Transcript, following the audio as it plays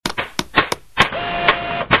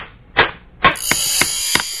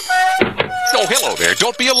Hello there.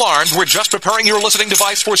 Don't be alarmed. We're just preparing your listening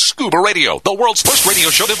device for Scuba Radio, the world's first radio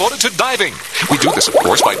show devoted to diving. We do this, of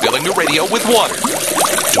course, by filling the radio with water.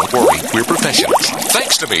 Don't worry, we're professionals.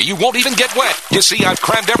 Thanks to me, you won't even get wet. You see, I've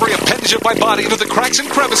crammed every appendage of my body into the cracks and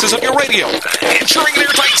crevices of your radio, ensuring an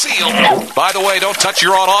airtight seal. By the way, don't touch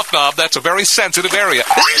your on-off knob. That's a very sensitive area.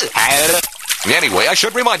 Anyway, I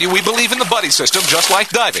should remind you, we believe in the buddy system just like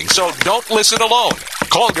diving, so don't listen alone.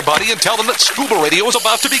 Call your buddy and tell them that Scuba Radio is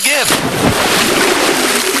about to begin.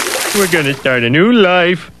 We're gonna start a new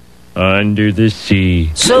life under the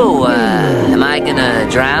sea. So, am I gonna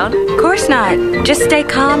drown? Of course not. Just stay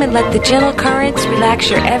calm and let the gentle currents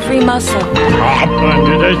relax your every muscle.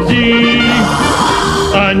 Under the sea.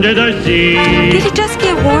 Under the sea. Did it just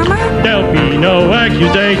get warmer? There'll be no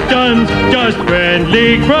accusations, just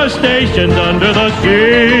friendly crustaceans under the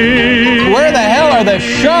sea. Where the hell are the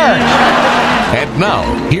sharks? And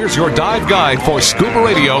now, here's your dive guide for Scuba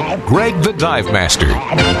Radio, Greg the Dive Master.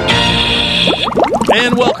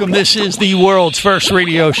 And welcome. This is the world's first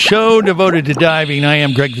radio show devoted to diving. I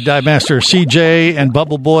am Greg the Dive Master. CJ and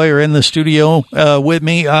Bubble Boy are in the studio with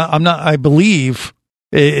me. I believe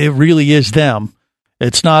it really is them.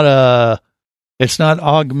 It's not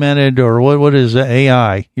augmented or what is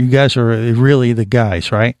AI. You guys are really the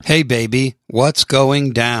guys, right? Hey, baby, what's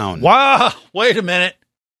going down? Wow. Wait a minute.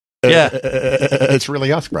 Yeah. It's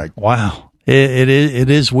really us, Greg. Wow. It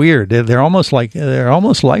is weird. They're almost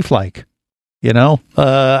lifelike, you know?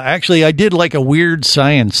 Actually, I did like a weird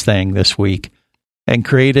science thing this week and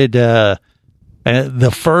created the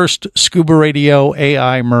first Scuba Radio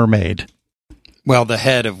AI mermaid. Well, the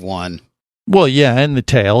head of one. Well, yeah, and the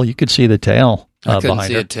tail. You could see the tail. I couldn't behind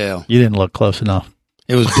see her. a tail. You didn't look close enough.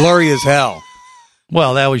 It was blurry as hell.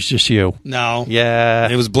 Well, that was just you. No. Yeah.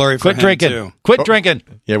 It was blurry for Quit him, drinking. too. Quit drinking.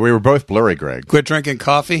 Yeah, we were both blurry, Greg. Quit drinking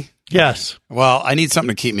coffee? Yes. Well, I need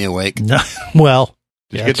something to keep me awake. No, well,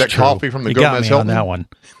 Did you get that coffee from the you got Gomez me Hilton? on that one.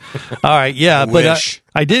 All right, yeah, but wish.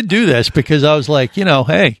 I did do this because I was like, hey,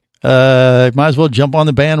 might as well jump on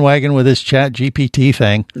the bandwagon with this Chat GPT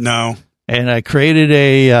thing. No. And I created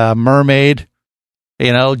a mermaid,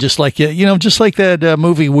 just like that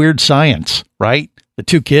movie Weird Science, right? The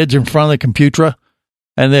two kids in front of the computer.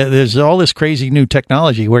 And there's all this crazy new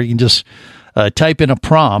technology where you can just type in a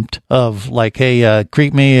prompt of like, hey,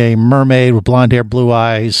 create me a mermaid with blonde hair, blue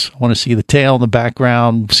eyes. I want to see the tail in the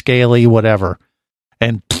background, scaly, whatever.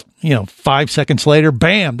 And, 5 seconds later,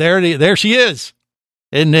 bam, there she is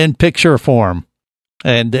in picture form.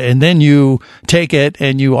 And then you take it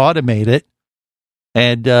and you automate it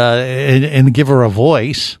and give her a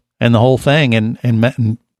voice and the whole thing.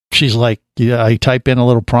 And she's like, I type in a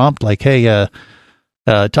little prompt like, hey,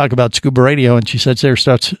 talk about Scuba Radio. And she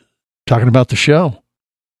starts talking about the show.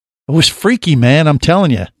 It was freaky, man. I'm telling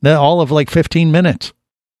you, all of like 15 minutes.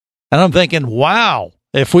 And I'm thinking, wow,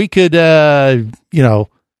 if we could,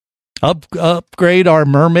 upgrade our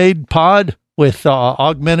mermaid pod with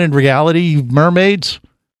augmented reality mermaids.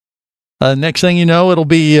 Next thing you know, it'll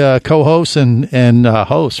be co-hosts and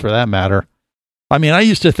hosts for that matter. I mean, I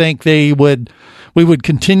used to think we would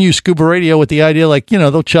continue Scuba Radio with the idea like,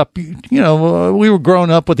 they'll chop, we were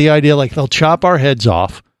growing up with the idea like they'll chop our heads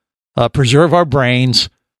off, preserve our brains,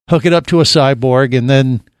 hook it up to a cyborg, and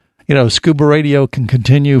then, Scuba Radio can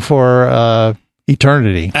continue for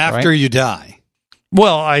eternity. After you die.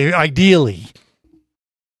 Well, ideally.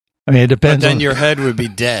 I mean, it depends. But then on, your head would be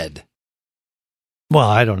dead. Well,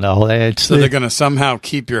 I don't know. So they're going to somehow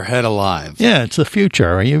keep your head alive. Yeah, it's the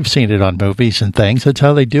future. You've seen it on movies and things. That's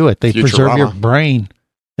how they do it. They preserve your brain.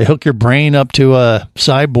 They hook your brain up to a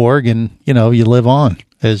cyborg and, you live on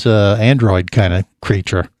as a android kind of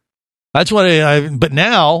creature. That's what but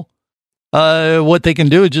now, what they can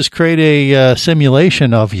do is just create a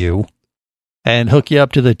simulation of you and hook you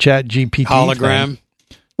up to the Chat GPT hologram. Thing.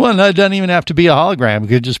 Well, no, it doesn't even have to be a hologram. It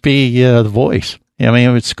could just be the voice. I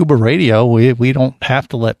mean, with Scuba Radio, we don't have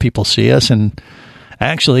to let people see us. And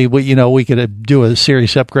actually, we could do a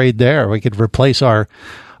serious upgrade there. We could replace our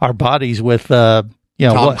bodies with,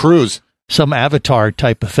 Tom Cruise, some avatar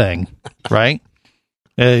type of thing, right?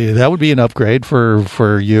 That would be an upgrade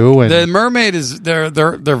for you. And the mermaid is they're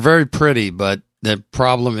very pretty, but the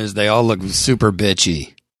problem is they all look super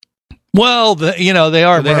bitchy. Well, they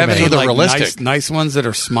are. They have any realistic, nice ones that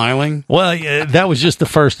are smiling. Well, that was just the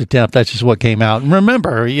first attempt. That's just what came out. And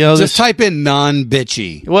remember, just type in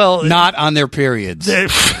non-bitchy. Well, not on their periods.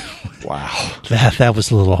 Wow, that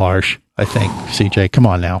was a little harsh. I think, CJ. Come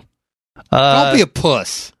on now. Don't be a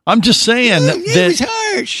puss. I'm just saying that was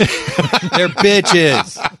harsh. They're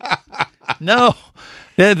bitches. No.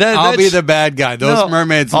 I'll be the bad guy. Those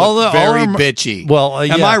mermaids look very bitchy. Well,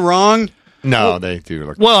 am I wrong? No, they do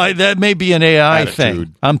look. Well, that may be an AI Attitude.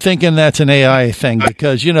 thing. I'm thinking that's an AI thing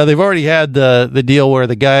because, they've already had the deal where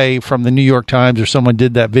the guy from the New York Times or someone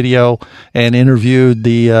did that video and interviewed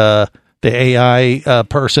the AI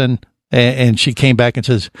person. And she came back and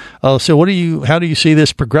says, "Oh, so how do you see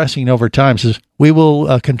this progressing over time?" Says, "We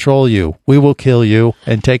will control you. We will kill you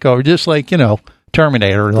and take over." Just like,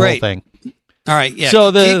 Terminator, the whole thing. All right, yeah.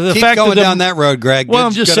 So the keep fact going that down that road, Greg. Well,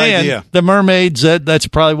 I'm just saying, idea. the mermaids, that's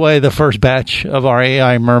probably why the first batch of our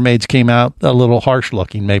AI mermaids came out a little harsh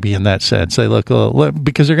looking, maybe in that sense. They look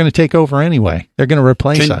because they're going to take over anyway. They're going to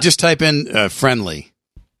replace us. Just type in friendly.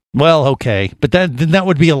 Well, okay, but then that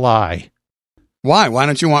would be a lie. Why? Why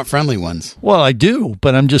don't you want friendly ones? Well, I do,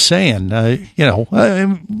 but I'm just saying, like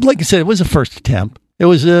I said, it was a first attempt. It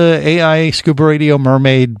was a AI Scuba Radio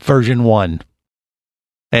Mermaid version 1.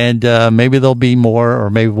 And maybe there'll be more, or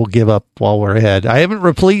maybe we'll give up while we're ahead. I haven't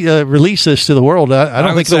released this to the world. I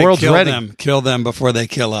don't think the world's ready. Kill them before they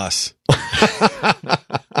kill us.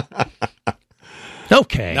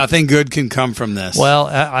 Okay. Nothing good can come from this. Well,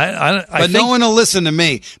 I but think no one will listen to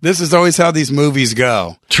me. This is always how these movies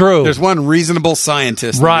go. True. There's one reasonable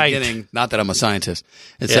scientist Right. in the beginning. Not that I'm a scientist.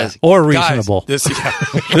 It says, or reasonable. "Guys,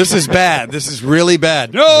 this is bad. This is really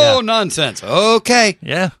bad." No, nonsense. Okay.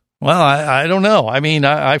 Yeah. Well, I don't know. I mean,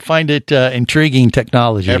 I find it intriguing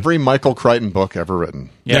technology. Every Michael Crichton book ever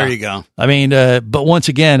written. Yeah. There you go. I mean, but once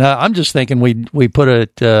again, I'm just thinking we put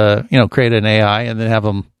it, create an AI and then have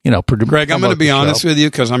them, Greg, I'm going to be honest with you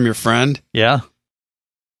because I'm your friend. Yeah.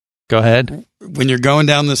 Go ahead. When you're going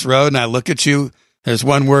down this road and I look at you, there's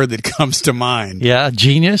one word that comes to mind. Yeah.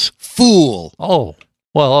 Genius. Fool. Oh,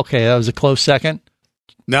 well, okay. That was a close second.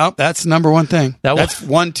 No, that's number one thing. That's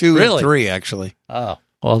 1, 2, Really? and 3, actually. Oh.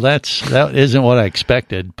 Well, that isn't what I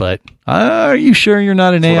expected, but are you sure you're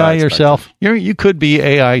not an AI yourself? You could be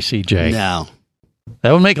AI, CJ. No.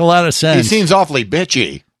 That would make a lot of He sense. seems awfully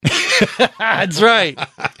bitchy. That's right.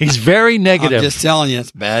 He's very negative. I'm just telling you,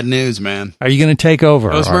 it's bad news, man. Are you going to take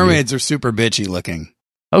over? Those mermaids are super bitchy looking.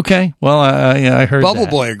 Okay. Well, I heard Bubble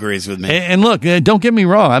that. Boy agrees with me. And look, don't get me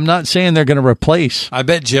wrong. I'm not saying they're going to replace. I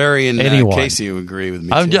bet Jerry and anyone. Casey would agree with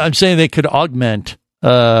me. I'm saying they could augment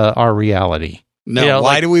our reality. No,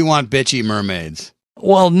 why do we want bitchy mermaids?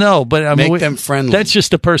 Well, no, but I mean, Make them friendly. That's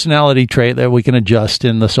just a personality trait that we can adjust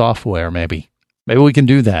in the software. Maybe we can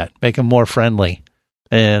do that. Make them more friendly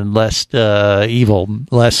and less evil,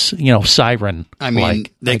 less siren. I mean,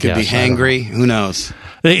 they could be hangry. Who knows?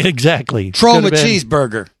 Exactly. Throw them a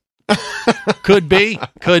cheeseburger. Could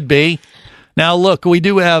be. Now, look, we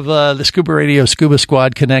do have the Scuba Radio Scuba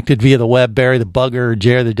Squad connected via the web. Barry the Bugger,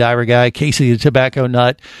 Jerry the Diver Guy, Casey the Tobacco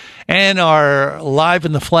Nut, and our live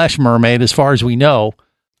in the flesh mermaid, as far as we know,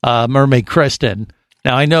 Mermaid Kristen.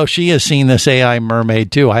 Now, I know she has seen this AI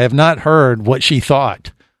mermaid, too. I have not heard what she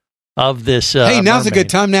thought of this Hey, now's mermaid. a good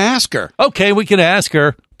time to ask her. Okay, we could ask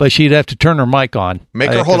her, but she'd have to turn her mic on.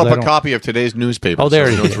 Make her hold up a copy of today's newspaper. Oh, there so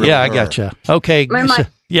it you know is. it's really Yeah, I her. gotcha. Okay. My mic.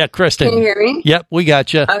 Yeah, Kristen. Can you hear me? Yep, we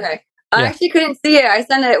gotcha. Okay. I actually couldn't see it. I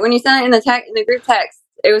sent it when you sent it in the group text.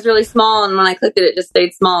 It was really small, and when I clicked it, it just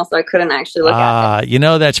stayed small, so I couldn't actually look at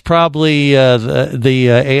it. That's probably the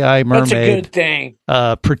AI mermaid. That's a good thing.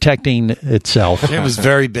 Protecting itself. It was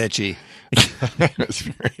very bitchy.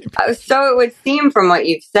 So it would seem from what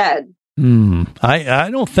you've said. I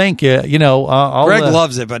don't think I'll, Greg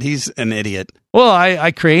loves it, but he's an idiot. Well,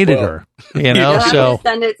 I created her. You'll have to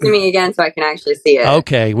send it to me again so I can actually see it.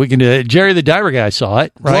 Okay, we can do it. Jerry the Diver Guy saw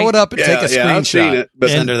it. Right? Blow it up and take a screenshot. I've seen it, but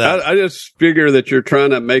Send her that. I just figure that you're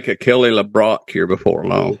trying to make a Kelly LeBrock here before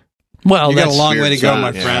long. Well, you got a that's long way to go,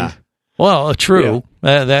 my Yeah. friend. Well, true.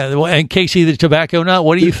 And Casey the Tobacco Nut,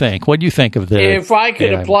 what do you think? What do you think of the? If I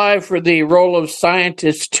could AI? apply for the role of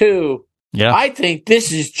scientist too, Yeah. I think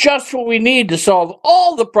this is just what we need to solve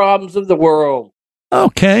all the problems of the world.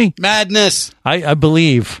 Okay. Madness. I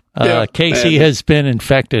believe Casey has been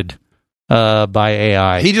infected by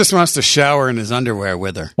AI. He just wants to shower in his underwear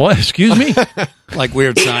with her. What? Excuse me? Like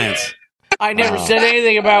Weird Science. I never said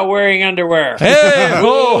anything about wearing underwear. Hey,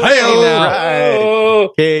 whoa, hey now.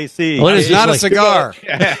 Oh, Casey. What is It's not a this, cigar.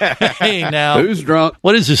 Hey now. Who's drunk?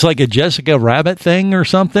 What is this, like a Jessica Rabbit thing or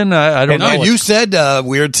something? I don't know. No, you said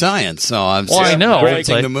Weird Science, so I'm Well, I know. Greg,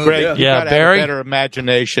 the movie. Greg, you Yeah, gotta Barry? have a better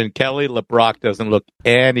imagination. Kelly LeBrock doesn't look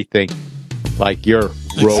anything like your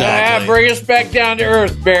role. Exactly. bring us back down to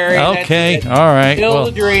earth, Barry. Okay, That's it. all right. Still Well,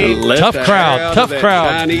 the dream. Let Tough the crowd, air out tough of that crowd.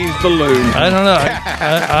 Chinese balloon. I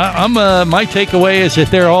don't know. My takeaway is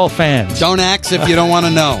that they're all fans. Don't ask if you don't want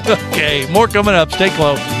to know. Okay, more coming up. Stay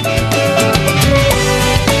close.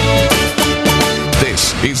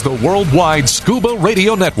 This is the Worldwide Scuba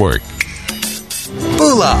Radio Network.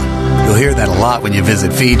 Bula. You'll hear that a lot when you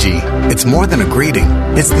visit Fiji. It's more than a greeting.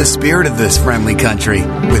 It's the spirit of this friendly country.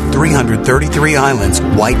 With 333 islands,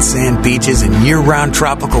 white sand beaches, and year-round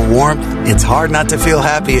tropical warmth, it's hard not to feel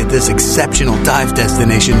happy at this exceptional dive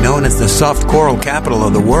destination known as the soft coral capital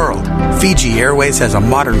of the world. Fiji Airways has a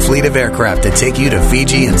modern fleet of aircraft to take you to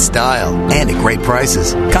Fiji in style and at great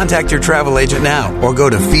prices. Contact your travel agent now or go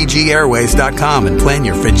to FijiAirways.com and plan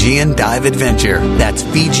your Fijian dive adventure. That's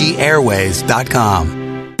FijiAirways.com.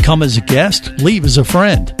 Come as a guest, leave as a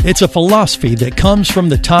friend. It's a philosophy that comes from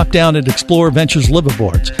the top down at Explorer Ventures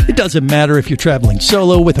liveaboards. It doesn't matter if you're traveling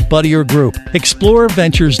solo, with a buddy, or group. Explorer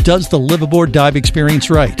Ventures does the liveaboard dive experience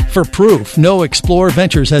right. For proof, know Explorer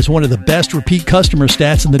Ventures has one of the best repeat customer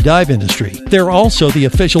stats in the dive industry. They're also the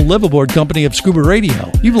official liveaboard company of Scuba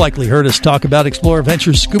Radio. You've likely heard us talk about Explorer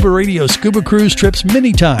Ventures Scuba Radio scuba cruise trips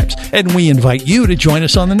many times, and we invite you to join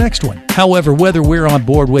us on the next one. However, whether we're on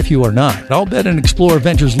board with you or not, I'll bet an Explorer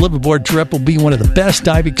Ventures liveaboard trip will be one of the best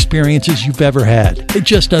dive experiences you've ever had. It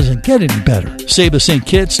just doesn't get any better. Saba St.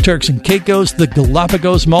 Kitts, Turks and Caicos, the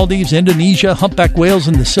Galapagos, Maldives, Indonesia, humpback whales,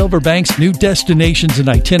 and the Silver Banks, new destinations and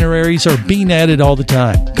itineraries are being added all the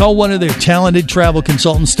time. Call one of their talented travel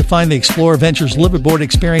consultants to find the Explorer Ventures liveaboard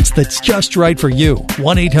experience that's just right for you.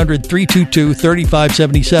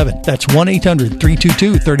 1-800-322-3577. That's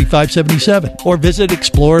 1-800-322-3577. Or visit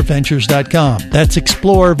ExplorerVentures.com. That's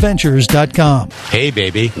ExplorerVentures.com. Hey,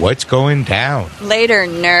 baby, what's going down? Later,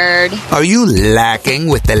 nerd. Are you lacking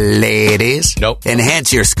with the ladies? Nope.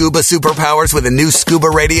 Enhance your scuba superpowers with a new Scuba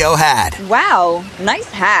Radio hat. Wow,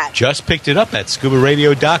 nice hat. Just picked it up at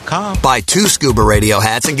ScubaRadio.com. Buy 2 Scuba Radio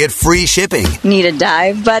hats and get free shipping. Need a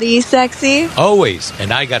dive buddy, sexy? Always.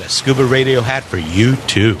 And I got a Scuba Radio hat for you,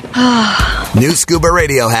 too. New Scuba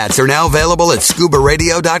Radio hats are now available at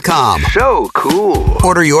ScubaRadio.com. So cool.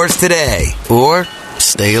 Order yours today. Or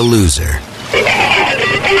stay a loser.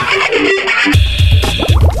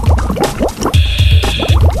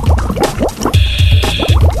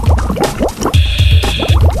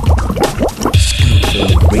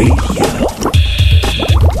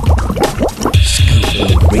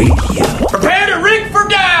 Prepare to rig for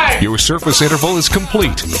dive! Your surface interval is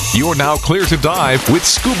complete. You're now clear to dive with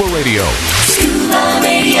Scuba Radio. Scuba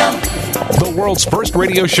Radio. The world's first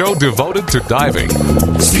radio show devoted to diving.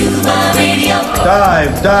 Scuba Radio.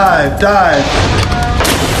 Dive, dive, dive.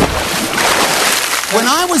 When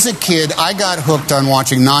I was a kid, I got hooked on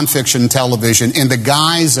watching nonfiction television in the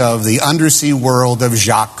guise of the undersea world of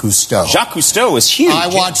Jacques Cousteau. Jacques Cousteau was huge. I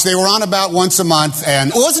watched, they were on about once a month,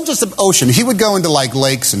 and it wasn't just the ocean. He would go into like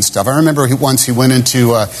lakes and stuff. I remember once he went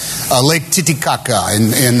into Lake Titicaca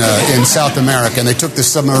in South America, and they took the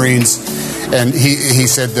submarines, and he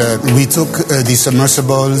said, we took the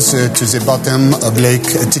submersibles to the bottom of Lake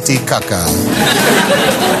Titicaca.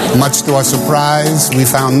 Much to our surprise, we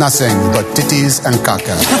found nothing but titties and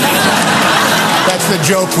caca. That's the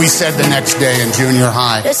joke we said the next day in junior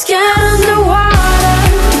high. Let's get underwater.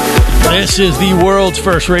 This is the world's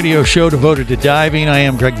first radio show devoted to diving. I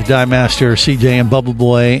am Greg the Dive Master, CJ and Bubble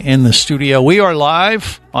Boy in the studio. We are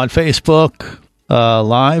live on Facebook,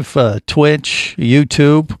 Twitch,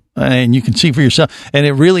 YouTube, and you can see for yourself. And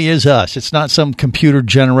it really is us. It's not some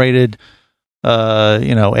computer-generated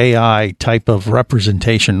AI type of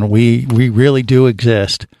representation. We really do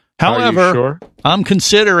exist. However, sure? I'm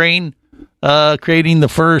considering creating the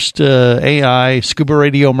first AI Scuba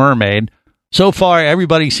Radio mermaid. So far,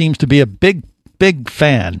 everybody seems to be a big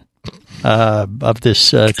fan of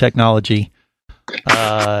this technology.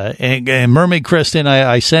 And Mermaid Kristen,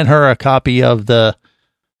 I sent her a copy of the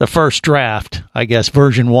first draft, I guess,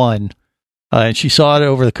 version 1. And she saw it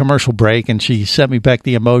over the commercial break, and she sent me back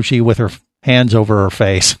the emoji with her hands over her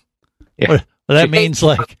face. Yeah. That means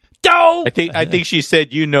like, no! I think she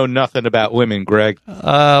said you know nothing about women, Greg.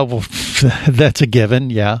 Well, that's a given,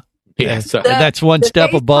 yeah. Yeah, so. That's one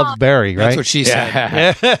step above Barry, right? That's what she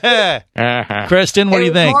said. Uh-huh. Kristen, what do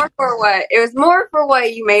you think? It was more for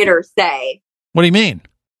what you made her say. What do you mean?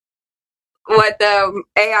 What the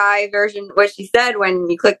AI version, what she said when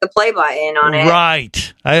you click the play button on it.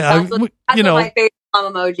 Right. That's what my favorite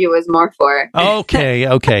emoji was more for. Okay,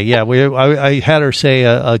 yeah. I had her say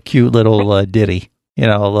a cute little ditty.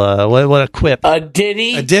 What a quip. A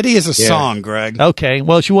ditty? A ditty is a song, Greg. Okay,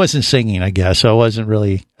 well, she wasn't singing, I guess, so it wasn't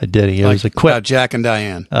really a ditty. It was a quip. About Jack and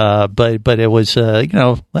Diane. But it was,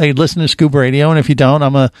 hey, listen to Scuba Radio, and if you don't,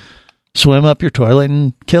 I'm going to swim up your toilet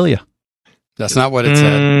and kill you. That's not what it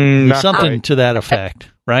said. Something to that effect,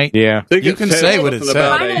 right? Yeah. You can say what it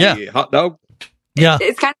said. Hot dog? Yeah.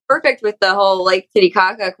 It's kind of perfect with the whole Lake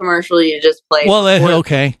Titicaca commercial you just played. Well,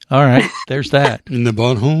 okay. All right. There's that. In the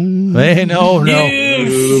butthole. Hey, no.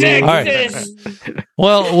 You sexist. Right.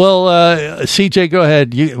 Well, CJ, go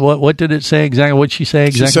ahead. What did it say exactly? What did she say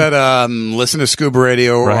exactly? She said, listen to Scuba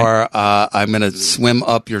Radio Right. or I'm going to swim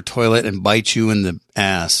up your toilet and bite you in the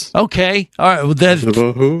ass. Okay. All right. Well,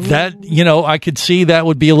 that, I could see that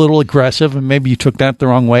would be a little aggressive, and maybe you took that the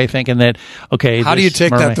wrong way, thinking that, okay. How do you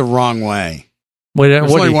take mermaid- that the wrong way?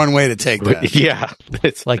 There's only one way to take that. Yeah.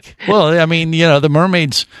 It's like, well, I mean, the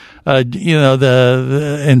mermaids,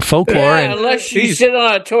 the in folklore. Yeah, unless you sit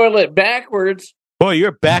on a toilet backwards. Boy,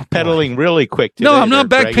 you're backpedaling really quick today. No, I'm not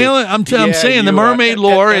there, Greg. backpedaling. I'm saying the you mermaid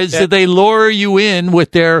lore is that they lure you in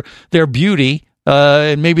with their beauty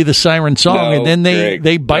and maybe the siren song, and then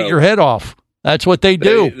they bite your head off. That's what they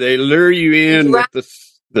do. They lure you in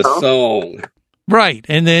with the song. Right,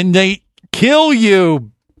 and then they kill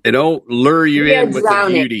you. They don't lure you in with the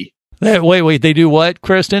beauty. Wait, they do what,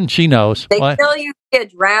 Kristen? She knows. They What? kill you via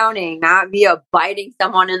drowning, not via biting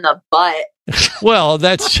someone in the butt. Well,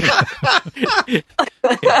 that's.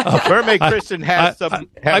 Mermaid Kristen has some.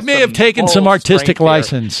 I may have taken some artistic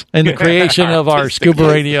license in the creation of our Scuba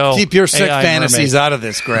Radio. Keep your sick AI fantasies mermaid. out of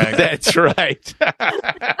this, Greg. That's right.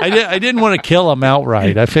 I didn't want to kill them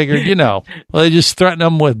outright. I figured, they just threaten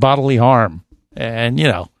them with bodily harm, and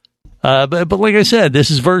but like I said,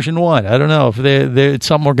 this is version 1. I don't know if it's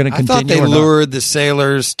something we're going to I thought continue. they or not. lured the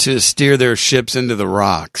sailors to steer their ships into the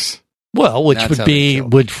rocks. Well, which That's would how they be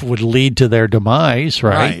killed. which would lead to their demise,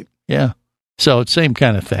 right? Right. Yeah. So it's same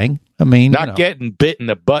kind of thing. I mean, Not getting bit in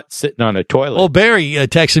the butt sitting on a toilet. Well, Barry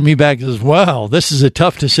texted me back and says, "Wow, this is a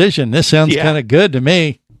tough decision. This sounds Yeah. kind of good to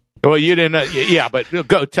me." Well, you didn't. Yeah, but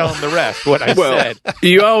go tell them the rest. What I said.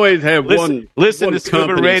 You always have Listen one to Scuba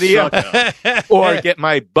company Radio, suck up. or get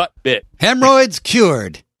my butt bit. Hemorrhoids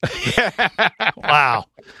cured. Wow.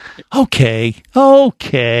 Okay.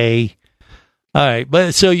 All right,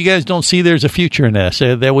 but so you guys don't see there's a future in this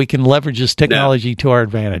that we can leverage this technology to our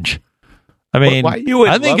advantage. I mean, Why you in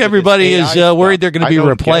I love think with everybody this is AI worried stuff? they're going to I be don't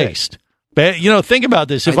get it. replaced. But think about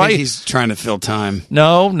this. If I think he's trying to fill time.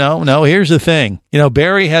 No. Here's the thing.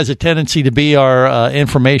 Barry has a tendency to be our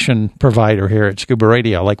information provider here at Scuba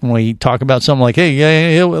Radio. Like when we talk about something like,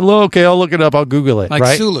 hey, okay, I'll look it up. I'll Google it. Like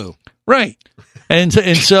right? Sulu. Right. And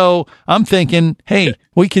so I'm thinking, hey,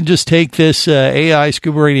 we can just take this AI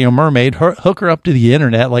Scuba Radio mermaid, hook her up to the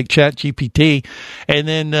internet like ChatGPT, and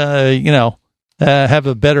then, have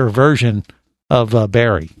a better version of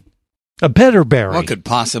Barry. A better Barry. What could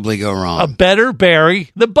possibly go wrong? A better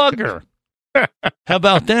Barry the bugger. How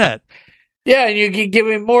about that? Yeah, and you can give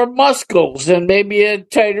him more muscles and maybe a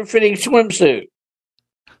tighter fitting swimsuit.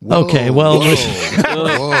 Whoa, Okay, well, whoa, listen.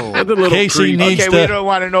 whoa. That's a little Casey creepy. needs Okay, to we don't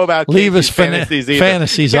want to know about leave his Casey's fantasies either.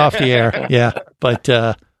 fantasies off the air. Yeah, but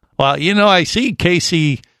I see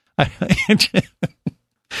Casey.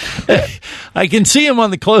 I can see him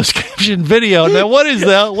on the closed caption video. Now, what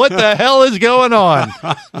the hell is going on?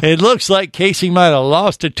 It looks like Casey might have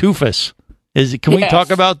lost a toofus. Can we Yes. talk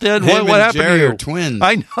about that? Him What and happened Jerry to are you? twins.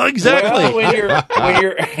 I know exactly. Well, when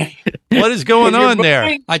you're What is going when you're on there?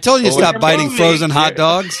 moving- I told you to stop you're biting moving, frozen hot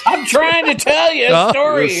dogs. I'm trying to tell you a Oh,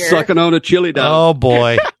 story You're here. sucking on a chili dog. Oh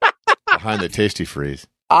boy! Behind the Tasty Freeze.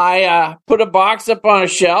 I put a box up on a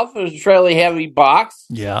shelf. It was a fairly heavy box.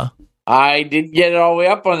 Yeah. I didn't get it all the way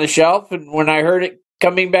up on the shelf, and when I heard it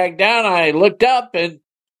coming back down, I looked up and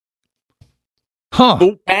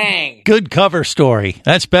Huh. bang! Good cover story.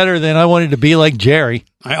 That's better than I wanted to be like Jerry.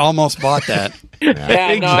 I almost bought that.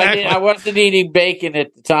 Yeah, no, I wasn't eating bacon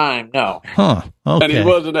at the time. No. Huh. And he Okay.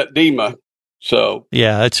 wasn't at DEMA. So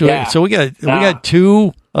Yeah. That's Yeah. So we got Nah.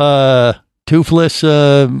 two toothless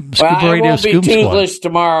Scuba Well, I Radio won't be Scoop Squad. toothless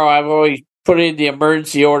tomorrow. I've always put in the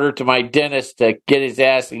emergency order to my dentist to get his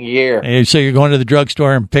ass in gear. And so you're going to the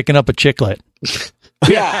drugstore and picking up a chiclet.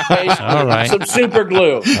 Yeah, basically. All right. Some super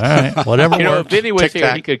glue. All right. Whatever You know, works. if Vinny was here,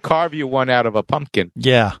 Tic-tac. he could carve you one out of a pumpkin.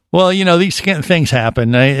 Yeah. Well, these kind of things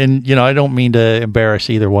happen. And I don't mean to embarrass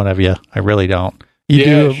either one of you. I really don't. You Yeah,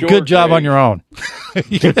 do a sure good job thing. on your own.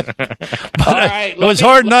 All right, It was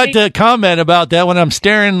hard not to comment about that when I'm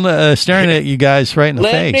staring at you guys right in the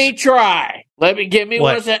Let face. me try. Let me give me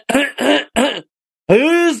What? one second.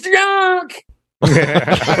 Who's drunk?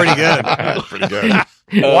 Pretty good. Pretty good.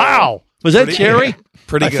 Wow. Was that Jerry?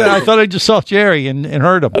 Pretty I good. said, I thought I just saw Jerry and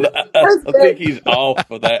heard him. I think he's off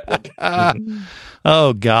for that one.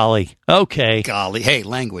 Oh, golly. Okay. Golly. Hey,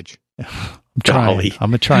 language. I'm trying.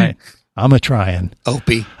 I'm trying. I'm a trying.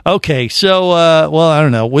 Opie. Okay, so well, I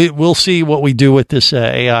don't know. We'll see what we do with this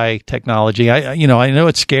AI technology. I know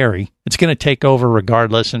it's scary. It's going to take over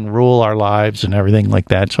regardless and rule our lives and everything like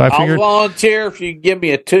that. So I figured I'll volunteer if you give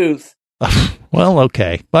me a tooth. Well,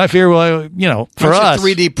 okay. But I figure, for us,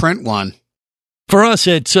 3D print one. For us,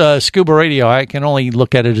 it's Scuba Radio. I can only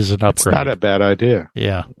look at it as an upgrade. Not a bad idea.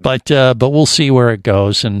 Yeah, but we'll see where it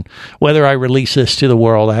goes and whether I release this to the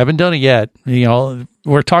world. I haven't done it yet.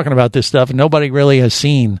 We're talking about this stuff, and nobody really has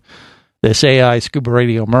seen this AI Scuba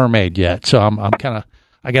Radio Mermaid yet. So I'm kind of,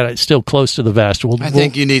 I got it still close to the vest. I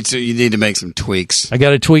think you need to make some tweaks. I got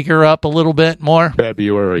to tweak her up a little bit more.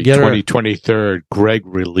 February 2023, Greg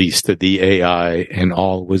released the AI, and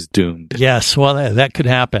all was doomed. Yes, well, that could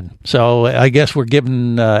happen. So I guess we're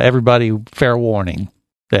giving everybody fair warning.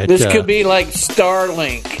 That this could be like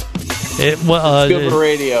Starlink. Scuba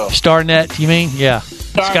Radio. Starnet, you mean? Yeah.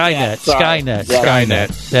 Skynet. Skynet.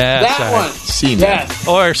 That one. CNET.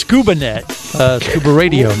 Or ScubaNet. Scuba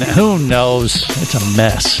Radio. Who knows? It's a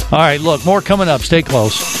mess. All right, look, more coming up. Stay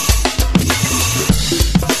close.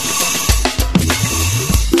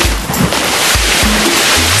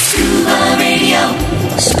 Scuba Radio.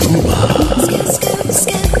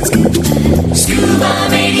 Scuba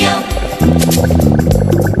Radio.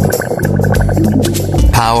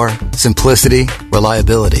 Power, simplicity,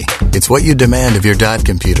 reliability. It's what you demand of your dive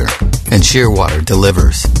computer. And Shearwater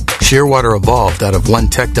delivers. Shearwater evolved out of one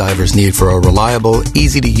tech diver's need for a reliable,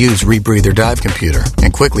 easy-to-use rebreather dive computer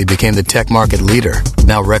and quickly became the tech market leader.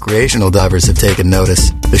 Now recreational divers have taken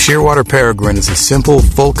notice. The Shearwater Peregrine is a simple,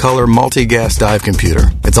 full-color, multi-gas dive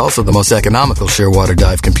computer. It's also the most economical Shearwater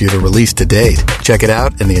dive computer released to date. Check it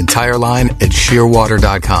out and the entire line at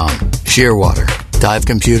shearwater.com. Shearwater. Dive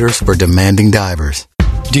computers for demanding divers.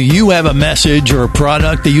 Do you have a message or a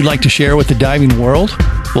product that you'd like to share with the diving world?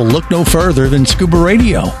 Well, look no further than Scuba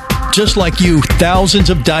Radio. Just like you, thousands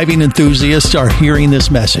of diving enthusiasts are hearing this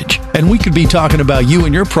message, and we could be talking about you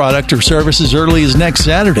and your product or service as early as next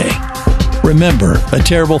Saturday. Remember, a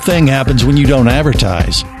terrible thing happens when you don't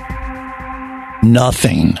advertise.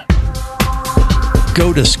 Nothing.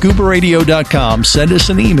 Go to scubaradio.com, send us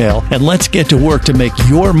an email, and let's get to work to make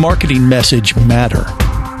your marketing message matter.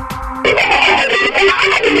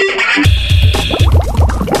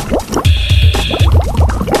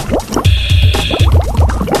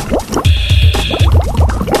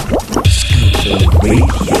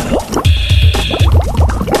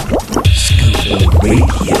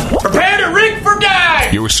 Prepare to rig for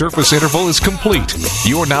dive! Your surface interval is complete.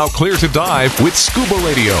 You're now clear to dive with Scuba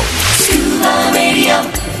Radio. Scuba Radio.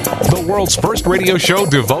 The world's first radio show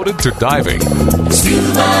devoted to diving.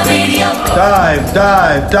 Scuba Radio. Dive,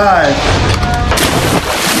 dive, dive.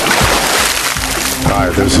 Hi,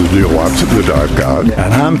 this is Neil Watson, the Dive God.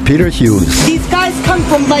 And I'm Peter Hughes. These guys come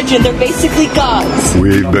from legend. They're basically gods.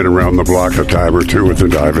 We've been around the block a time or two with the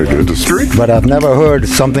diving industry. But I've never heard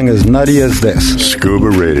something as nutty as this. Scuba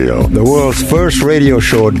Radio. The world's first radio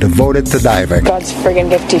show devoted to diving. God's friggin'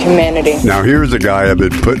 gift to humanity. Now here's a guy I've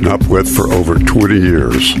been putting up with for over 20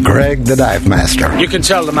 years. Greg, the Dive Master. You can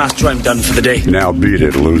tell the master I'm done for the day. Now beat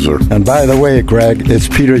it, loser. And by the way, Greg, it's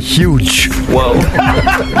Peter Huge. Whoa.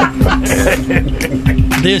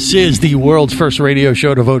 This is the world's first radio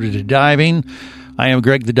show devoted to diving. I am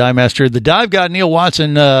Greg, the Dive Master. The Dive God, Neil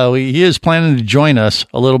Watson, he is planning to join us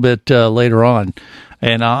a little bit later on.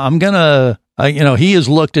 And I'm going to, he has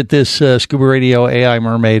looked at this Scuba Radio AI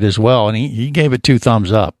Mermaid as well, and he gave it 2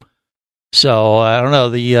 thumbs up. So, I don't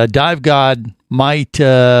know, the Dive God might,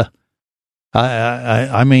 I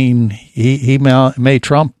mean, he may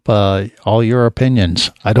trump all your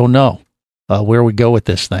opinions. I don't know where we go with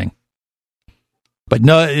this thing. But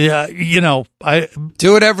no, I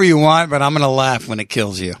do whatever you want, but I'm going to laugh when it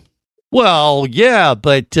kills you. Well, yeah,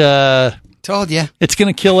 but told you it's going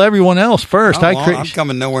to kill everyone else first. I'm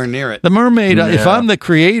coming nowhere near it. The mermaid. Yeah. If I'm the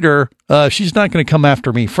creator, she's not going to come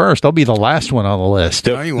after me first. I'll be the last one on the list.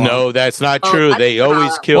 No, that's not true. They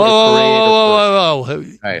always kill the creator. Whoa.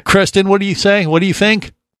 Right. Kristen, what do you say? What do you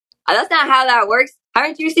think? That's not how that works.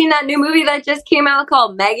 Haven't you seen that new movie that just came out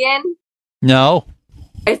called Megan? No.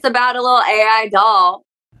 It's about a little AI doll.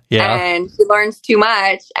 Yeah. And she learns too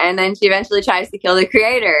much, and then she eventually tries to kill the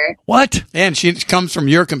creator. What? And she comes from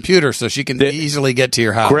your computer, so she can easily get to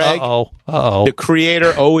your house. Greg, Uh-oh. The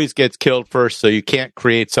creator always gets killed first, so you can't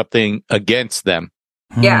create something against them.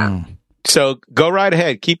 Yeah. So go right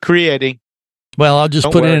ahead. Keep creating. Well, I'll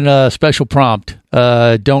just put in a special prompt.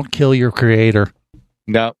 Don't kill your creator.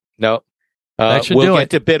 No. That should we'll do get it.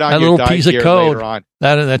 to bid on that your little piece of code. later on.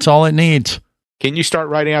 That's all it needs. Can you start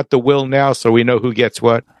writing out the will now so we know who gets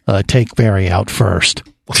what? Take Barry out first.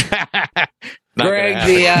 Greg,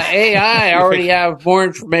 the AI already have more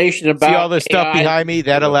information about See all the stuff AI. behind me?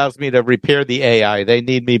 That allows me to repair the AI. They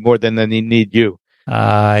need me more than they need you.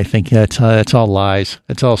 I think that's all lies.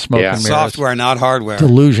 It's all smoke and mirrors. Software, not hardware.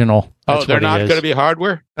 Delusional. Oh, That's they're what it not is. going to be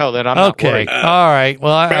hardware? Oh, then I'm not Okay. worried. All right.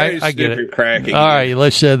 Well, I get it. All right.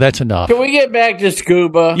 Let's. That's enough. Can we get back to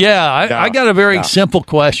scuba? Yeah, I got a very simple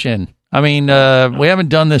question. I mean, we haven't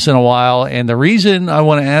done this in a while, and the reason I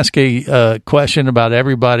want to ask a question about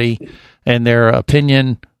everybody and their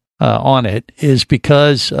opinion on it is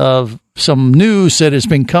because of some news that has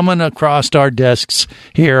been coming across our desks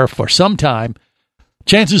here for some time.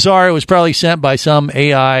 Chances are it was probably sent by some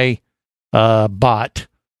AI bot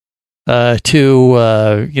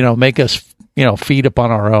to make us feed up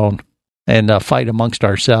on our own and fight amongst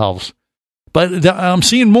ourselves. But I'm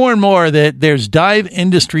seeing more and more that there's dive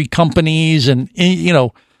industry companies and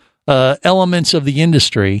elements of the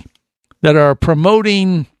industry that are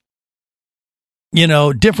promoting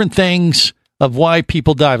different things of why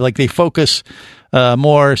people dive. Like they focus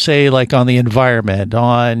more, say, like on the environment,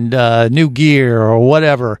 on new gear or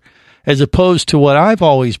whatever, as opposed to what I've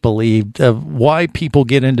always believed of why people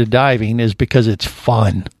get into diving is because it's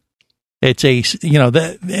fun. It's this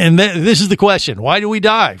is the question: why do we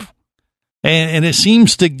dive? And it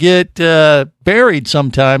seems to get buried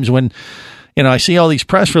sometimes when I see all these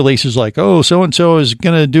press releases like, oh, so and so is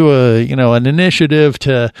going to do an initiative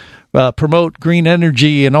to promote green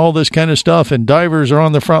energy and all this kind of stuff, and divers are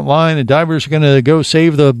on the front line, and divers are going to go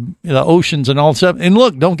save the oceans and all that stuff. And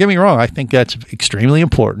look, don't get me wrong, I think that's extremely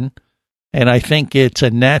important, and I think it's a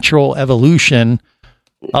natural evolution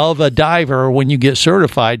of a diver when you get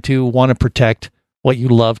certified to want to protect what you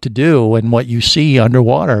love to do and what you see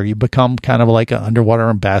underwater. You become kind of like an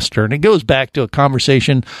underwater ambassador. And it goes back to a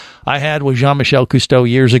conversation I had with Jean-Michel Cousteau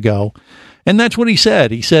years ago. And that's what he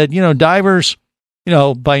said. He said, divers,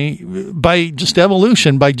 by just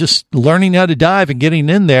evolution, by just learning how to dive and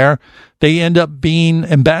getting in there, they end up being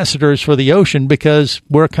ambassadors for the ocean because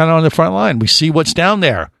we're kind of on the front line. We see what's down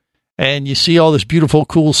there. And you see all this beautiful,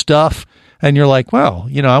 cool stuff. And you're like, well,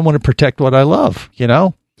 I want to protect what I love,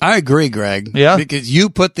 I agree, Greg. Yeah. Because you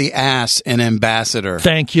put the ass in ambassador.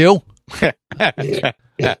 Thank you. Thank you,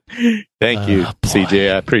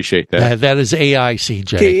 CJ. I appreciate that. That is AI,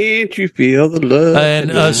 CJ. Can't you feel the love?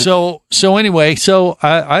 And so anyway,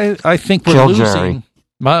 I think we're losing.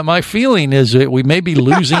 My feeling is that we may be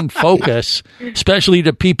losing focus, especially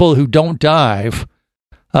to people who don't dive,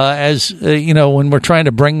 when we're trying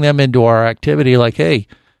to bring them into our activity. Like, hey,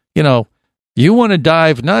 you want to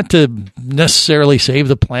dive not to necessarily save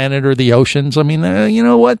the planet or the oceans. I mean, you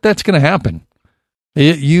know what? That's going to happen.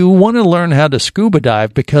 You want to learn how to scuba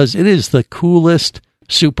dive because it is the coolest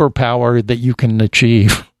superpower that you can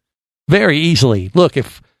achieve very easily. Look,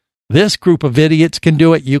 if this group of idiots can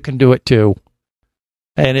do it, you can do it too.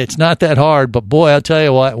 And it's not that hard, but boy, I'll tell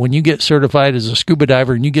you what, when you get certified as a scuba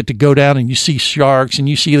diver and you get to go down and you see sharks and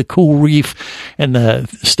you see the cool reef and the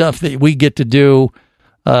stuff that we get to do,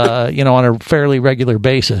 on a fairly regular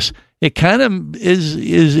basis, it kind of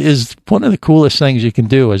is one of the coolest things you can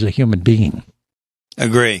do as a human being.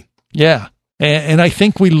 Agree. Yeah. And I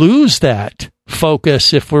think we lose that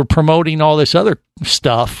focus if we're promoting all this other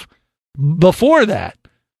stuff before that.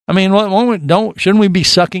 I mean, shouldn't we be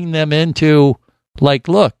sucking them into like,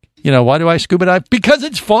 look, why do I scuba dive? Because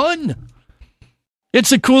it's fun.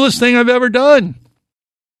 It's the coolest thing I've ever done.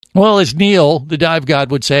 Well, as Neil, the dive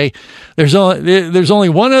god, would say, there's only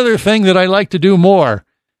one other thing that I like to do more,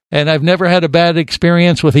 and I've never had a bad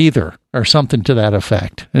experience with either, or something to that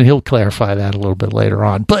effect. And he'll clarify that a little bit later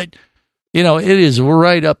on. But, it is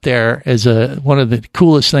right up there as one of the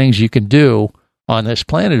coolest things you can do on this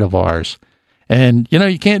planet of ours. And,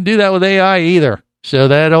 you can't do that with AI either. So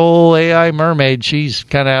that old AI mermaid, she's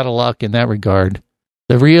kind of out of luck in that regard.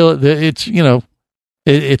 It's real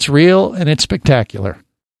and it's spectacular.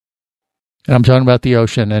 And I'm talking about the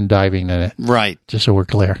ocean and diving in it. Right. Just so we're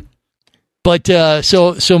clear. But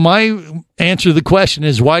so my answer to the question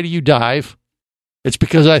is, why do you dive? It's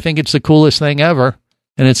because I think it's the coolest thing ever.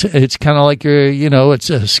 And it's kind of like it's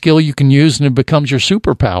a skill you can use and it becomes your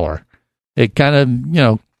superpower. It kind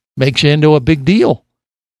of, makes you into a big deal,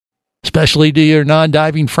 especially to your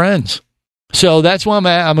non-diving friends. So that's why I'm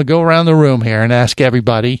going to go around the room here and ask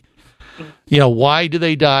everybody, why do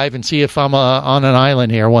they dive, and see if I'm on an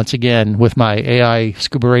island here once again with my AI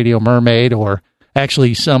Scuba Radio Mermaid, or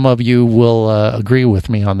actually some of you will agree with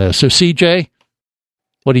me on this. So CJ,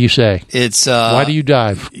 what do you say? It's why do you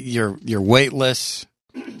dive? You're weightless.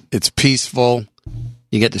 It's peaceful.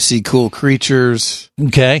 You get to see cool creatures.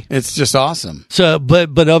 Okay. It's just awesome. So,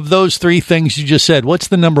 but of those three things you just said, what's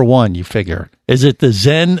the number one you figure? Is it the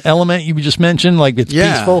Zen element you just mentioned? Like it's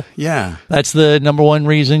peaceful? Yeah. That's the number one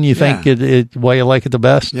reason you think it why you like it the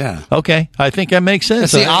best? Yeah. Okay. I think that makes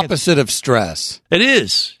sense. It's the opposite of stress. It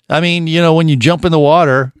is. I mean, when you jump in the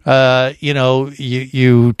water,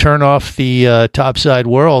 you turn off the topside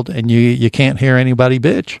world and you can't hear anybody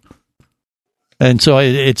bitch. And so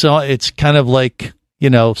it's kind of like,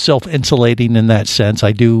 self-insulating in that sense.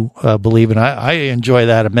 I do believe, and I enjoy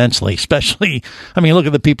that immensely, especially, look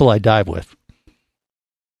at the people I dive with.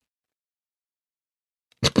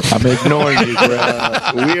 I'm ignoring you,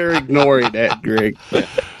 Greg. We're ignoring that, Greg.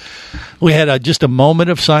 We had just a moment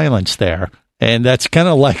of silence there, and that's kind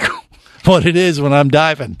of like what it is when I'm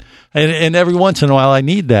diving. And every once in a while, I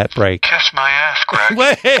need that break. Kiss my ass, Greg.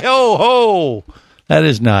 Wait, ho. That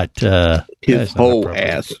is not his whole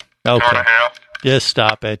ass. Okay. Just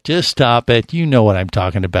stop it. You know what I'm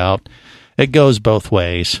talking about. It goes both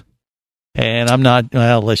ways. And I'm not,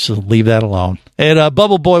 let's just leave that alone. And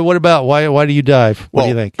Bubble Boy, what about, why do you dive? What do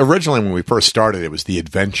you think? Originally when we first started, it was the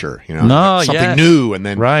adventure, something new. And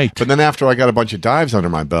then, right. But then after I got a bunch of dives under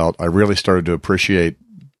my belt, I really started to appreciate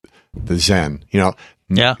the Zen,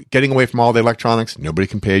 getting away from all the electronics. Nobody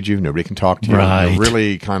can page you. Nobody can talk to you. Right. You're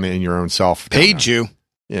really kind of in your own self. Page you.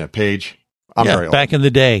 Yeah, page. I'm very old. Back in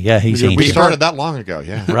the day. Yeah, he's We started that long ago.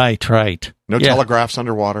 Yeah. Right. No telegraphs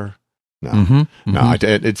underwater. No, Mm-hmm. no.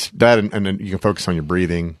 It's that, and then you can focus on your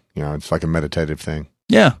breathing. It's like a meditative thing.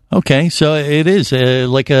 Yeah. Okay. So it is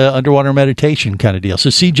like a underwater meditation kind of deal. So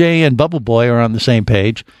CJ and Bubble Boy are on the same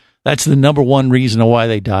page. That's the number one reason why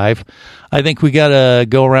they dive. I think we got to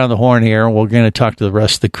go around the horn here, and we're going to talk to the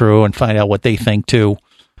rest of the crew and find out what they think too.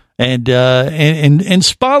 And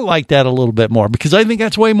spotlight that a little bit more, because I think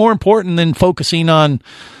that's way more important than focusing on,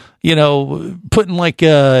 putting like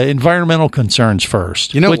environmental concerns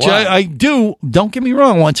first. Which I do. Don't get me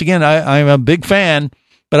wrong. Once again, I'm a big fan,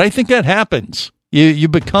 but I think that happens. You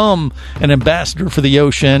become an ambassador for the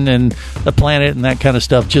ocean and the planet and that kind of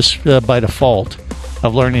stuff just by default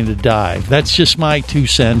of learning to dive. That's just my 2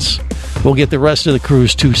 cents. We'll get the rest of the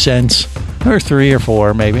crew's 2 cents, or 3 or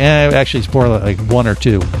 4 maybe. Actually, it's more like 1 or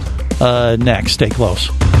 2. Next, stay close.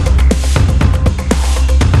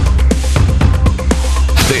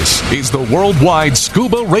 This is the Worldwide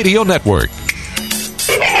Scuba Radio Network.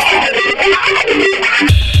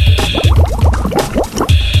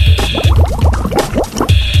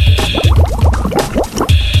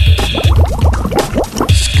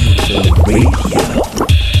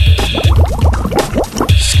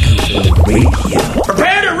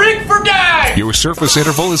 Prepare to rig for dive! Your surface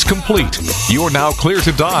interval is complete. You're now clear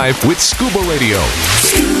to dive with Scuba Radio.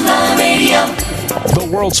 Scuba Radio. The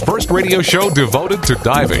world's first radio show devoted to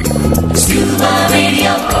diving. Scuba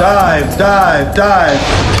Radio. Dive.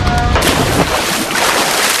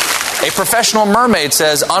 A professional mermaid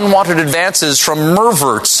says unwanted advances from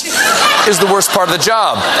merverts is the worst part of the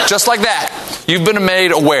job. Just like that, you've been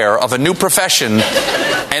made aware of a new profession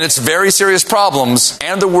and its very serious problems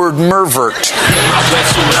and the word mervert.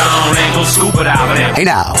 Hey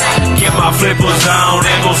now. Get my flippers on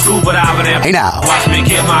and go scuba diving. Hey now. Watch me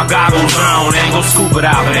get my goggles on and go scuba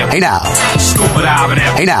diving. Hey now. Scuba diving.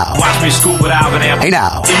 Hey now. Watch me scuba diving. Hey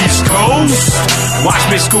now. East Coast. Watch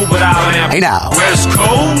me scuba diving. Hey now. West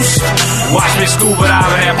Coast. Watch me scuba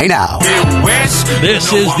diving. Hey now. Midwest.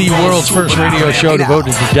 This is the world's first radio show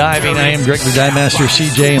devoted to diving. I am Greg the Dive Master,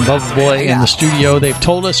 CJ and Bubble Boy in the studio. They've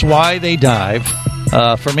told us why they dive.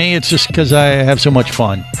 For me, it's just because I have so much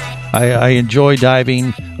fun. I enjoy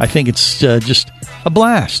diving. I think it's just a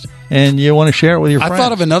blast, and you want to share it with your friends. I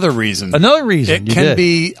thought of another reason. Another reason. It can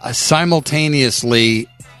be simultaneously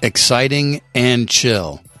exciting and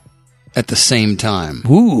chill at the same time.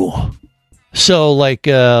 Ooh. So, like,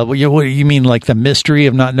 what do you mean, like the mystery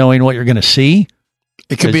of not knowing what you're going to see?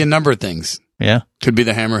 It could be a number of things. Yeah. Could be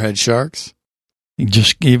the hammerhead sharks.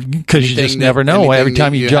 Because you just never know. Every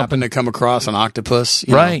time you jump happen to come across an octopus.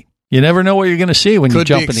 Right. You never know what you're going to see when you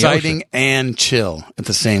jump in the ocean. Could be exciting and chill at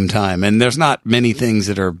the same time. And there's not many things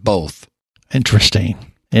that are both. Interesting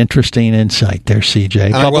insight there,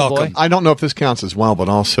 CJ. Welcome. I don't know if this counts as well, but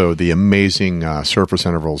also the amazing surface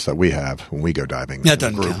intervals that we have when we go diving. That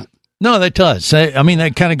doesn't count. No, that does. I mean,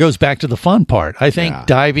 that kind of goes back to the fun part. I think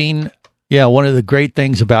diving, one of the great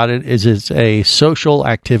things about it is it's a social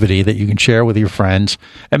activity that you can share with your friends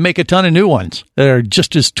and make a ton of new ones that are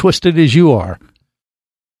just as twisted as you are.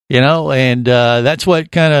 And that's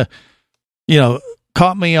what kind of,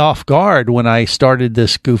 caught me off guard when I started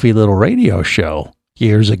this goofy little radio show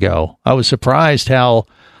years ago. I was surprised how,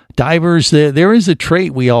 divers, there is a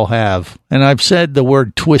trait we all have, and I've said the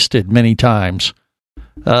word twisted many times,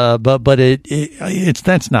 but it's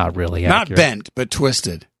that's not really not accurate. bent, but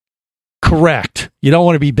twisted. Correct. You don't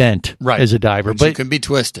want to be bent as a diver, but you can be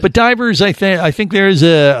twisted. But divers, I think there is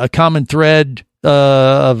a common thread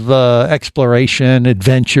of exploration,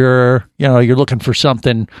 adventure. You know, you're looking for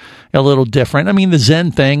something a little different. I mean, the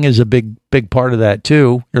Zen thing is a big part of that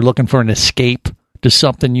too. You're looking for an escape to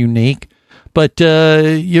something unique. But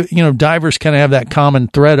you know, divers kind of have that common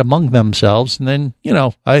thread among themselves. And then, you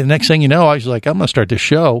know, next thing you know, I was like, I'm going to start this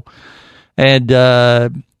show and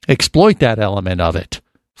exploit that element of it.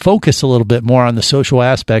 Focus a little bit more on the social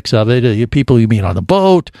aspects of it. People you meet on the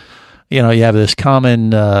boat, you know, you have this common,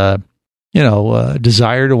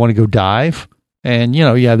 desire to want to go dive, and you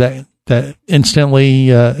know, you have that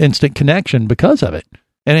instant connection because of it,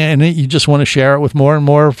 and you just want to share it with more and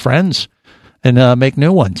more friends, and make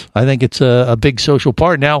new ones. I think it's a big social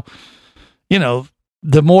part. Now, you know,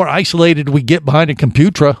 the more isolated we get behind a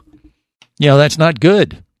computer, you know, that's not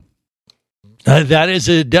good. That is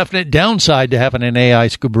a definite downside to having an AI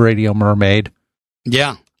scuba radio mermaid.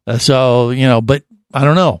 Yeah. So, you know, but I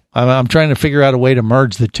don't know. I'm trying to figure out a way to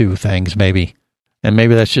merge the two things, maybe, and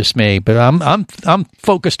maybe that's just me. But I'm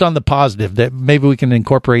focused on the positive, that maybe we can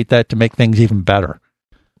incorporate that to make things even better,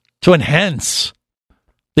 to enhance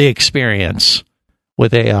the experience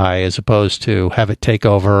with AI as opposed to have it take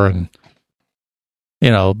over and,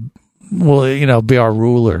 you know, be our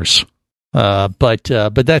rulers. But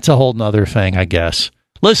that's a whole nother thing, I guess.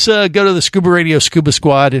 Let's go to the Scuba Radio Scuba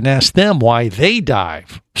Squad and ask them why they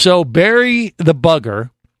dive. So Barry the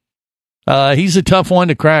Bugger, he's a tough one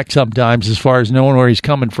to crack sometimes as far as knowing where he's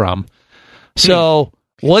coming from. So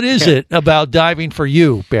what is it about diving for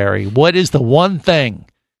you, Barry? What is the one thing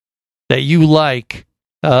that you like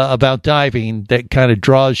about diving that kind of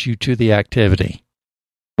draws you to the activity?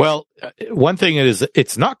 Well, one thing is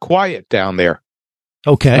it's not quiet down there.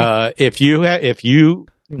 Okay.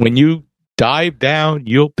 When you dive down,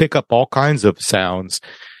 you'll pick up all kinds of sounds.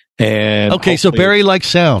 And okay, so Barry likes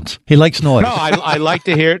sounds. He likes noise. No, I like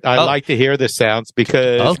to hear it. I like to hear the sounds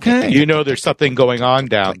because you know there's something going on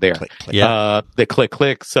down there. Click, click. Yeah. The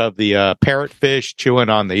clicks of the parrotfish chewing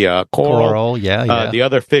on the coral. Yeah. The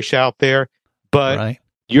other fish out there, but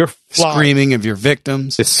you're screaming of your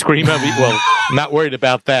victims. The scream of well, I'm not worried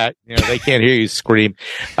about that. You know, they can't hear you scream.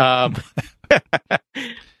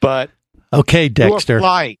 But okay, Dexter,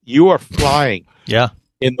 you are flying. Yeah,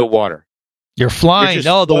 in the water. You're flying.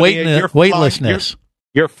 No, the weightlessness.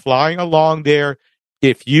 You're flying along there.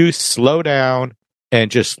 If you slow down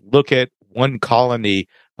and just look at one colony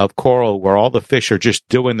of coral where all the fish are just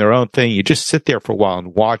doing their own thing, you just sit there for a while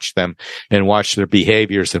and watch them and watch their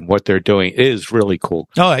behaviors and what they're doing. It is really cool.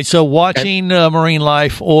 All right, so watching marine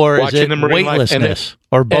life, or is it weightlessness,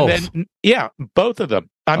 or both? Yeah, both of them.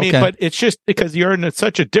 I mean, but it's just because you're in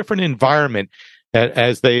such a different environment.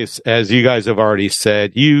 As you guys have already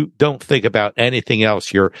said, you don't think about anything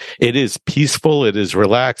else. It is peaceful, it is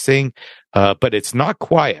relaxing, but it's not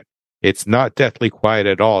quiet. It's not deathly quiet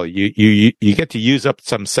at all. You get to use up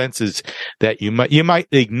some senses that you might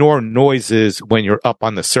ignore noises when you're up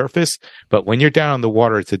on the surface, but when you're down in the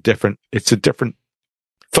water, it's a different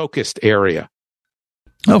focused area.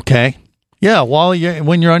 Okay. Yeah,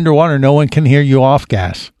 when you're underwater, no one can hear you off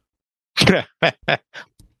gas.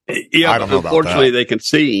 Yeah, but unfortunately, they can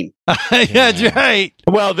see. Yeah, that's right.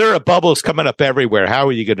 Well, there are bubbles coming up everywhere. How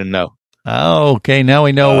are you going to know? Oh, okay. Now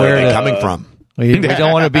we know where they're coming from. We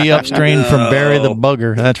don't want to be upstream from Barry the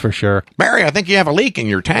Bugger. That's for sure. Barry, I think you have a leak in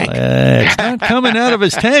your tank. It's not coming out of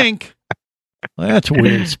his tank. Well, that's a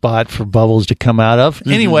weird spot for bubbles to come out of.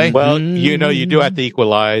 Anyway. Well, you do have to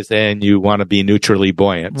equalize, and you want to be neutrally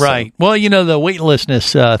buoyant. Right. So. Well, the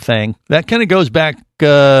weightlessness thing, that kind of goes back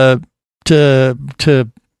to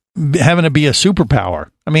having to be a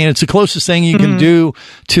superpower. I mean, it's the closest thing you can do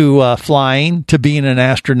to flying, to being an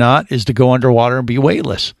astronaut, is to go underwater and be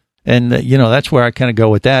weightless. And, that's where I kind of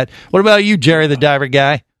go with that. What about you, Jerry, the diver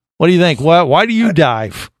guy? What do you think? Why do you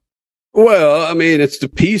dive? Well, I mean, it's the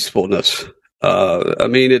peacefulness. I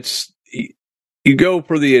mean, you go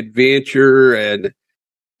for the adventure, and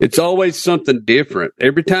it's always something different.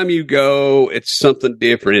 Every time you go, it's something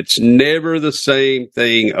different. It's never the same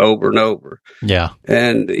thing over and over. Yeah.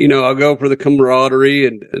 And, I'll go for the camaraderie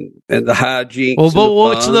and the hijinks. Well, but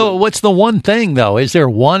what's the one thing, though? Is there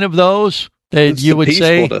one of those that you would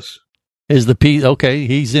say is the peace? Okay,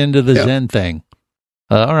 he's into the Zen thing.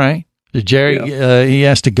 All right. Jerry, he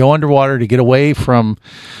has to go underwater to get away from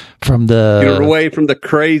the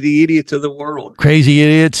crazy idiots of the world. Crazy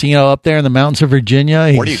idiots, up there in the mountains of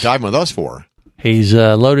Virginia. What are you diving with us for? He's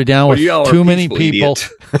loaded down with too many people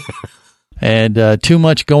and too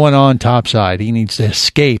much going on topside. He needs to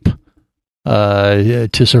escape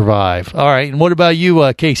to survive. All right. And what about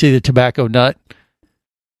you, Casey, the tobacco nut?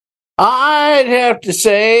 I'd have to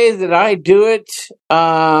say that I do it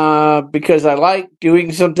because I like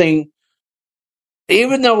doing something.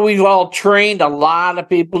 Even though we've all trained a lot of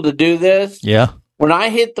people to do this, yeah. When I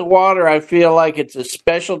hit the water, I feel like it's a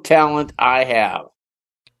special talent I have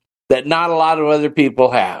that not a lot of other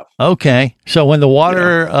people have. Okay. So when the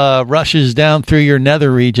water rushes down through your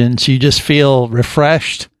nether regions, you just feel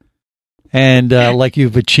refreshed and like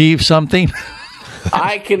you've achieved something?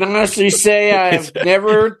 I can honestly say I've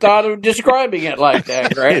never thought of describing it like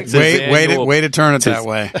that, Greg. Way to turn it that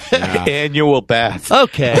way. Yeah. Annual bath.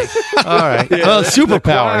 Okay. All right. Well,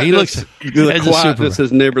 superpower. He looks the quietness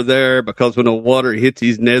is never there because when the water hits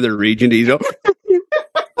his nether region, he's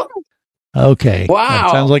okay. Wow.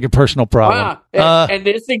 That sounds like a personal problem. Wow. And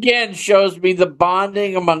this again shows me the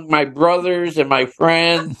bonding among my brothers and my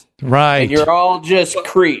friends. Right. And you're all just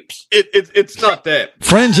creeps. It's not that.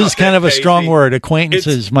 Friends is kind of a strong word.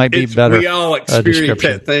 Acquaintances might be better. We all experience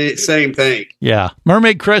that same thing. Yeah.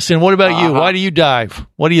 Mermaid Kristen, what about you? Why do you dive?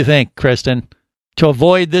 What do you think, Kristen? To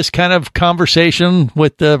avoid this kind of conversation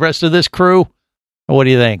with the rest of this crew? Or what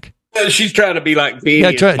do you think? She's trying to be like me.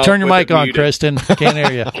 Yeah, turn your mic on, Kristen. Can't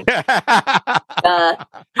hear you. I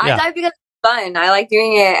dive because it's fun. I like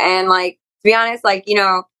doing it. And like, to be honest, like, you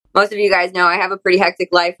know, most of you guys know I have a pretty hectic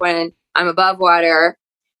life when I'm above water.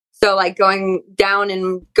 So like going down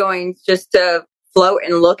and going just to float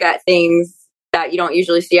and look at things that you don't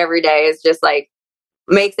usually see every day is just like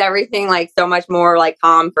makes everything like so much more like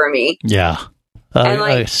calm for me. Yeah. And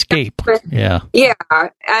like escape. Yeah. Yeah.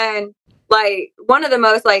 And like one of the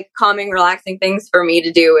most like calming, relaxing things for me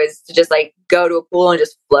to do is to just like go to a pool and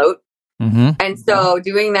just float. Mm-hmm. And so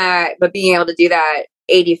doing that, but being able to do that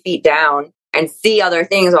 80 feet down and see other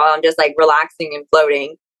things while I'm just like relaxing and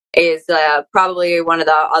floating is probably one of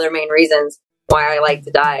the other main reasons why I like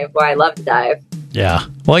to dive, why I love to dive. Yeah.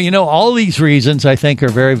 Well, you know, all these reasons I think are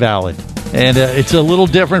very valid. And it's a little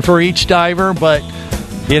different for each diver, but,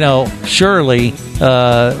 you know, surely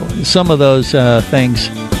some of those things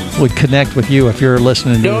would connect with you if you're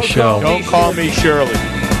listening to the show. Don't call me Shirley.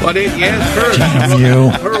 But Damn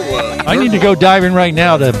you. I need to go diving right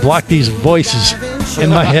now to block these voices in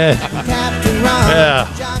my head.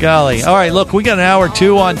 Yeah, golly. All right, look, we got an hour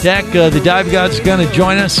 2 on deck. The Dive God's going to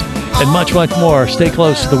join us and much, much more. Stay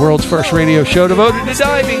close to the world's first radio show devoted to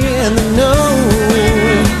diving.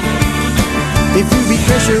 If you be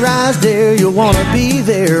pressurized there, you'll want to be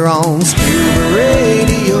there on Scuba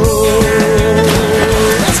Radio.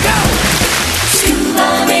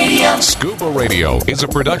 Scuba Radio is a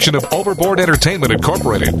production of Overboard Entertainment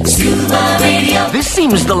Incorporated. Scuba Radio. This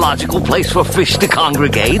seems the logical place for fish to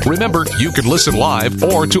congregate. Remember, you can listen live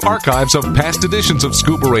or to archives of past editions of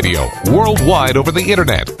Scuba Radio worldwide over the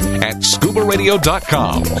internet at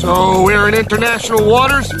scubaradio.com. So we're in international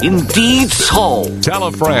waters? Indeed so. Tell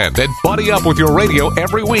a friend and buddy up with your radio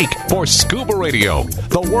every week for Scuba Radio,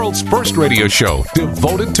 the world's first radio show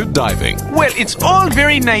devoted to diving. Well, it's all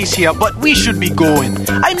very nice here, but we should be going.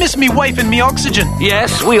 I miss me wife and me oxygen.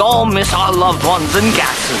 Yes, we all miss our loved ones and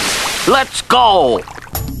gases. Let's go.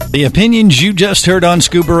 The opinions you just heard on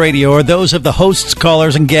Scuba Radio are those of the hosts,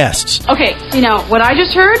 callers, and guests. Okay, you know, what I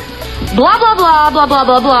just heard? Blah, blah, blah, blah, blah,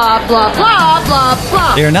 blah, blah, blah, blah, blah,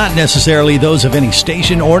 blah. They are not necessarily those of any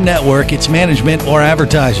station or network, its management, or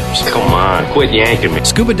advertisers. Come on, quit yanking me.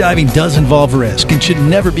 Scuba diving does involve risk and should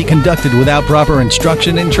never be conducted without proper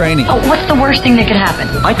instruction and training. Oh, what's the worst thing that could happen?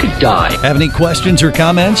 I could die. Have any questions or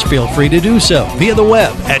comments? Feel free to do so via the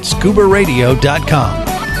web at scubaradio.com.